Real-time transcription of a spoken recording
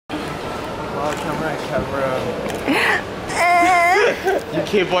Oh, camera.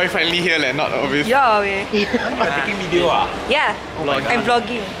 UK boy finally here, like, not obvious. Yeah, we. Taking video, Yeah, I'm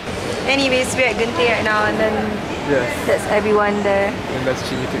vlogging. Anyways, we're at Genting right now, and then that's everyone there. And that's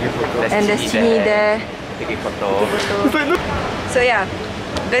Chini taking photos. And there's Chini there. Taking photo. So yeah,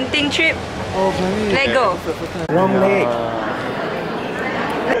 Genting trip. Oh, funny. Let's go. Wrong leg.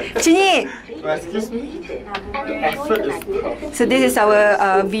 Chini. Excuse me? Effort is tough. So this is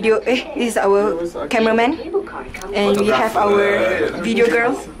our video. This is our cameraman, and we have our video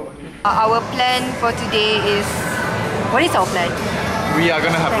girl. Our plan for today is. What is our plan? We are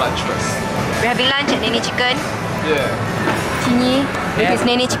gonna have lunch first. We're having lunch at Nene Chicken. Yeah. Chini with his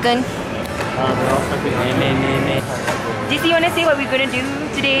Nene Chicken. DC, you wanna say what we're gonna do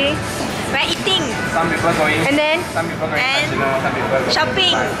today? We're eating. Some people going. And then. Some people going national. Some people going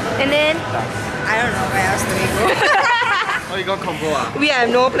Shopping. And then. I don't know where else do we go. Oh, you got combo ah? We have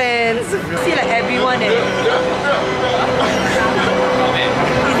no plans. See like everyone there.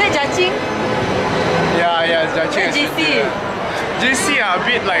 Is that judging? Yeah, it's judging. GC. GC are a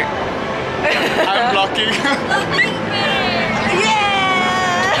bit like I'm blocking. Yeah!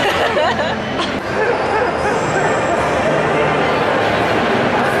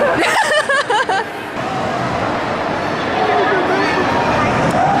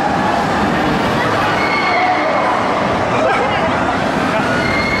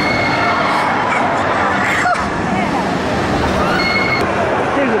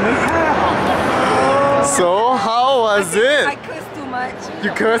 So, how was it? I cursed too much.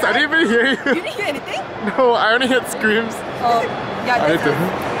 You cursed? I didn't even hear you. You didn't hear anything? No, I only heard screams. Oh, yeah, I that's heard it.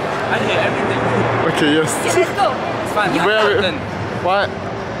 I hear everything. Okay, yes. Okay, let's go. It's fine. Where? What?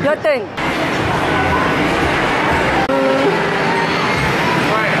 Your turn.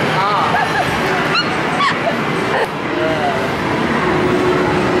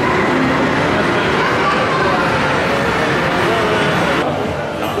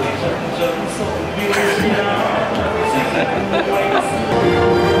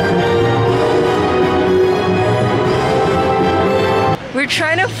 We're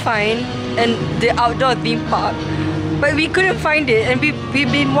trying to find the outdoor theme park, but we couldn't find it, and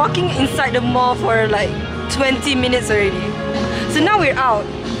we've been walking inside the mall for like 20 minutes already. So now we're out,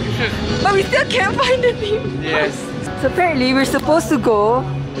 but we still can't find the theme park. Yes. So apparently we're supposed to go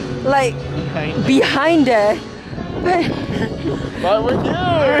like behind there, But we're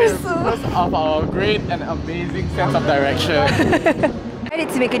here so because of our great and amazing sense of direction. I need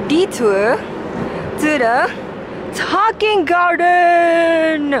to make a detour to the Talking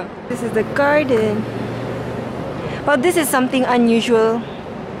Garden. This is the garden. Well, this is something unusual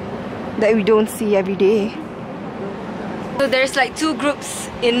that we don't see every day. So there's like two groups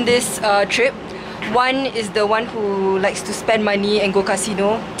in this trip. One is the one who likes to spend money and go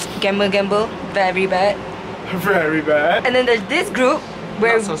casino, gamble, very bad. Very bad. And then there's this group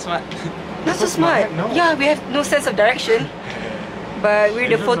where Not so smart. not so smart. No. Yeah, we have no sense of direction. But we're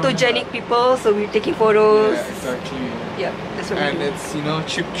the photogenic people, so we're taking photos. Yeah, exactly. Yeah, that's what we And do. it's, you know,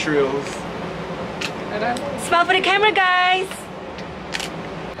 cheap thrills. Smile for the camera, guys!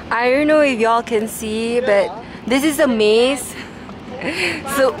 I don't know if y'all can see, but this is a maze.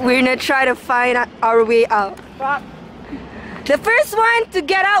 So we're gonna try to find our way out. The first one to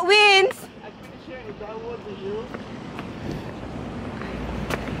get out wins!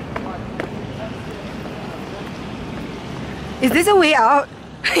 Is this a way out?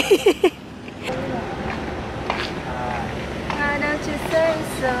 Why don't you say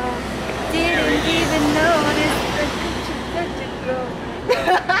so? Didn't even notice that you let you go.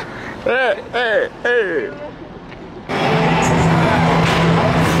 Hey!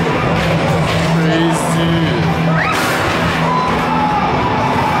 Crazy.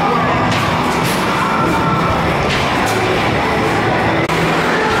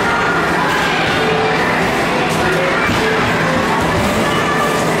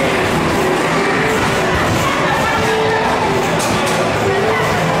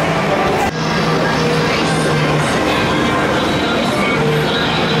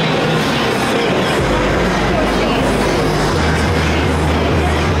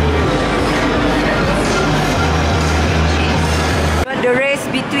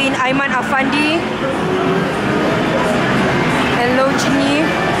 Afandi and Lojini.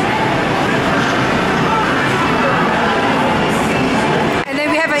 And then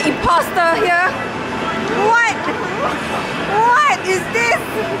we have an imposter here. What? What is this?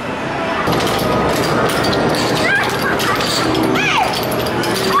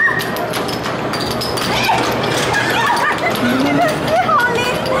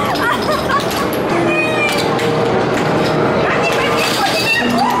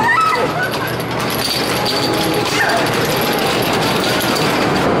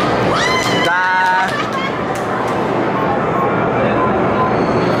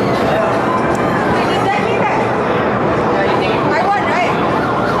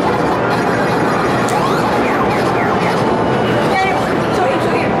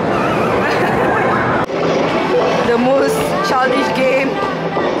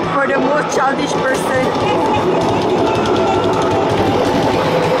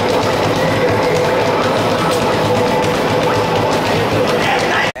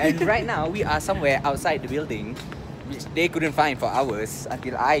 right now we are somewhere outside the building, which they couldn't find for hours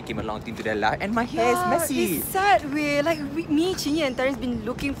until I came along into their life, and my hair is messy. It's sad way. Like me, Chingy, and Terence been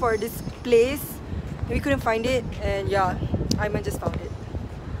looking for this place. We couldn't find it, and yeah, Aiman just found it.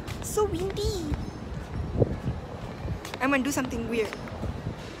 So windy. Aiman, do something weird.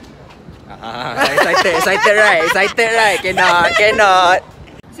 Excited right? Cannot.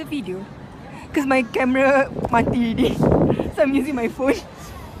 It's a video. Because my camera mati already. So I'm using my phone.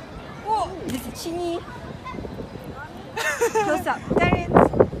 Oh, this is Chingy. Close up, Terence.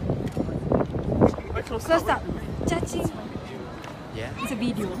 Close up, Chaching. Yeah. It's a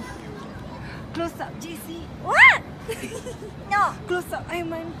video. Close up, JC. What? No. Close up,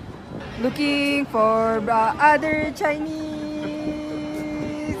 Aiman. Looking for other Chinese.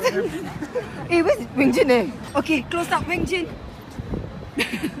 Where's Weng Jin Okay, close up, Weng Jin.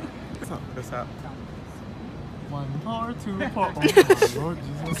 What's up? 1 pour, 2 pour. Oh my Lord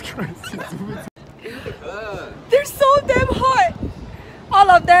Jesus Christ. They're so damn hot.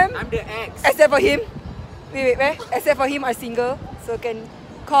 All of them. I'm the ex. Except for him. Wait. Except for him are single. So can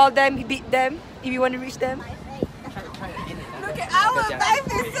call them, beat them if you want to reach them. Look at our life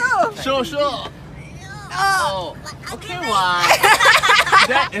is so. Sure. Oh. Okay, why?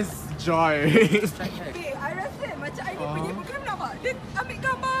 That is joy. Okay, I rasa macam I punya program nampak. Dia ambil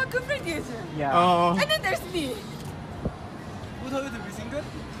gambar girlfriend dia je. Yeah. Oh. And then there's me. Who told you to be single?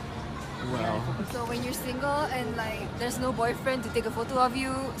 Well. So when you're single and like there's no boyfriend to take a photo of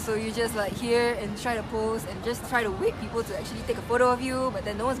you, so you just like here and try to pose and just try to wait people to actually take a photo of you, but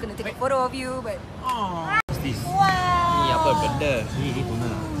then no one's gonna take a photo of you. But This. wow, Ni apa benda?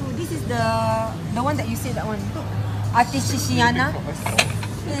 Ooh, this is the one that you said, that one. Artisiciana.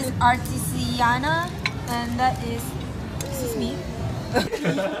 This is Artisiciana, and that is this is me.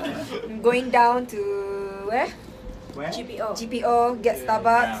 Going down to where? GPO, get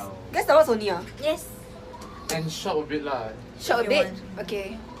Starbucks. Wow. Get Starbucks only Yes. And shop a bit lah. Shop a bit?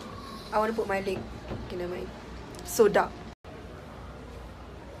 Okay. I want to put my leg. Okay, never mind. So dark.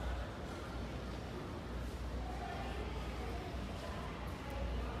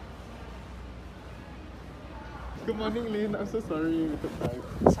 Good morning, Lynn. I'm so sorry we took time.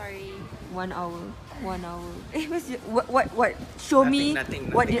 Sorry. 1 hour. 1 hour. What's your, what? Show me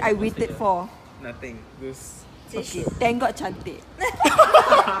Nothing. what did I waited for. Nothing. This. Okay. Thank God cantik.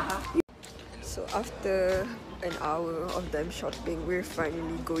 So after an hour of them shopping, we're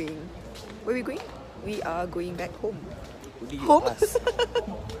finally going. Where are we going? We are going back home. Home?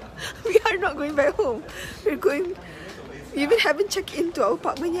 We are not going back home. We're going. We even haven't checked into our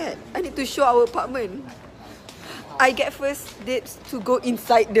apartment yet. I need to show our apartment. I get first dibs to go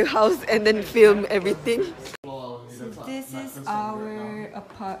inside the house and then film everything. So this is our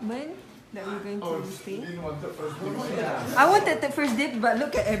apartment that we're going to stay. I wanted the first dip, but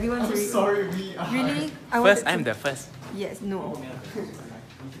look at everyone's already. Sorry, we are. Really? I'm the first. Yes, no.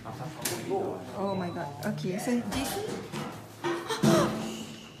 Oh my god. Okay, so JC.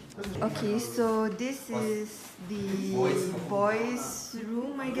 Okay, so this is the boys'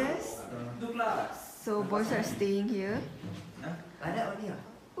 room, I guess. So boys are staying here.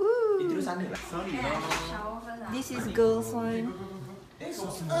 Ooh. This is girls' one.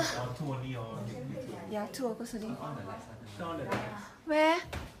 Yeah, 2 aku sedih. Where?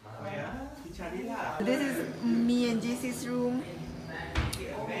 This is me and JC's room.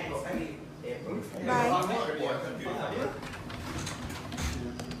 Bye.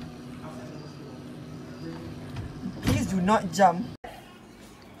 Please do not jump.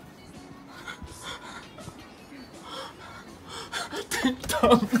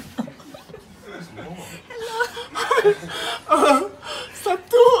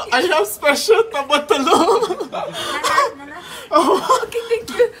 Satu ayam special tambah telur. Oh, okay, thank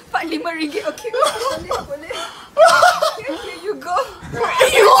you. RM45. Okay, boleh. Here you go.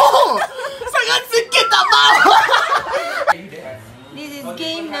 Ayo, sangat sikit tak mau. This is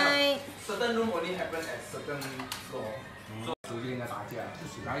game night. Certain room only happen at certain floor. 就有点在打架，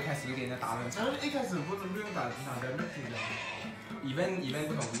然后一开始有点在打人。一开始不用打人的。event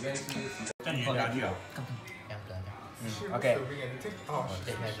不同 event 是叫你聊去啊。OK。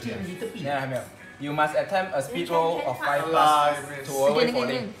现在还没有。You must attempt a speed roll of 5 plus to avoid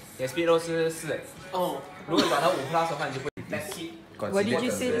falling. 你的 speed roll 是4。哦。如果短到5 plus 的话，你就不会 make it。 What did you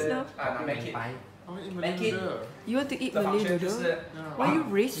say just now? Make it. Make it. You want to eat Malay noodle? Why are you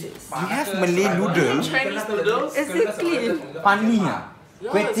racist? You have Malay noodle? Chinese noodles? Exactly. Funny ah.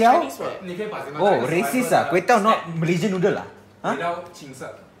 Kway teow? Oh, racist ah. Kway teow not Malaysian noodle ah? Huh?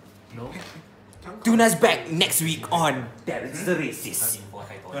 No. Tune us back next week on That's the Racist.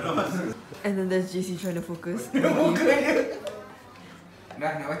 And then there's JC trying to focus.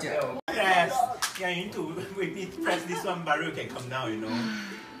 Dah nak baca. Yes. Yeah, you need to press this one baru can come down, you know.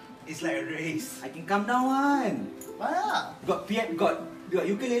 It's like a race. I can come down one. Mana? Got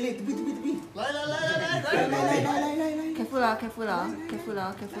ukulele, tepi. Lai. Careful lah.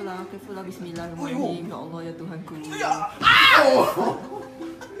 Bismillahirrahmanirrahim. Ya Allah, ya Tuhanku.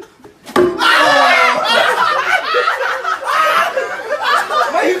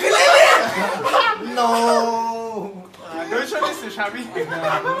 My ukulele! No. Don't show this to Shami.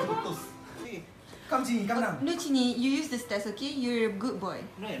 Come sini, come down. No, Chini, you use the stairs, okay? You're a good boy.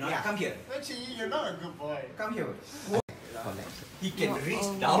 No, you're not. Come here. Actually, you're not a good boy. Come here. He can reach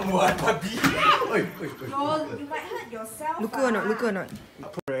downward, puppy. Oi. You might hurt yourself. Luka or not?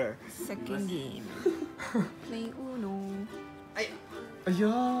 Second game. Playing Uno.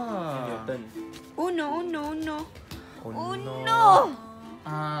 Yeah. Uno.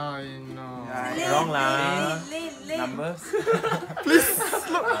 I know. Wrong lah. Numbers.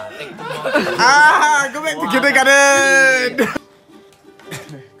 Go back to kindergarten.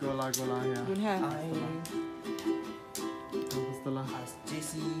 Go lah ya. Don't have. Setelah.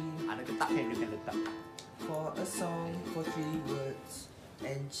 JC. Ada ketak kan dia letak. For a song for 3 words,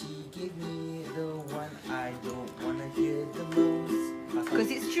 and she gave me the one I don't wanna hear the most.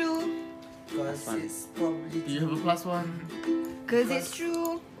 Cause it's true. Cause it's probably Do you have a +1? Cause it's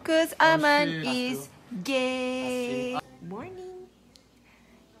true. Cause Aman shit. is gay. Morning.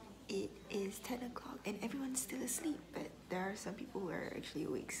 It is 10 o'clock and everyone's still asleep, but there are some people who are actually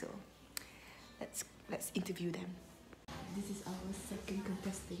awake, so let's interview them. This is our second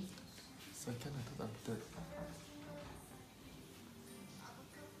contestant. Second atau third?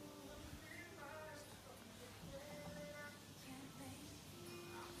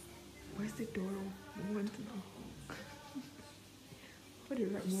 Where's the door? I want to know. What the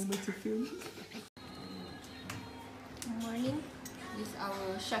right moment to film? Morning. This is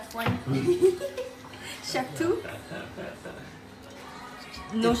our chef 1. Chef 2.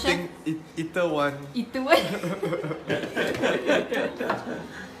 No chef. Eater 1. Eater 1.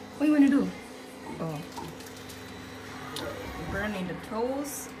 What you want to do? Oh. Burning the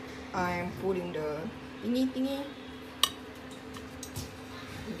toast. I'm putting the thingy.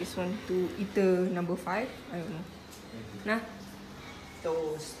 This one to eater number 5. I don't know. Nah.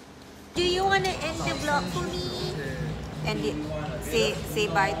 toast. Do you want to end the vlog for me? End it. Say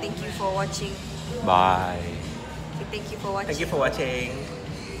bye. Thank you for watching. Bye. Say thank you for watching. Thank you for watching.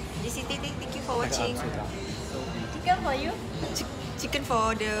 Thank you for watching. Chicken for you. Chicken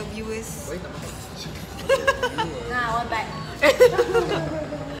for the viewers. Nah, one bite.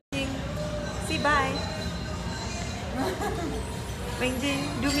 Say bye. Wenjin,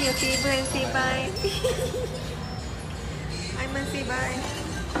 do me a favor and say bye. I must say bye.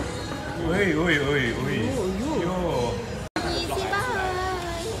 Oi. Yo. Say bye.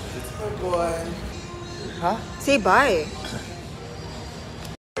 Huh? Say bye.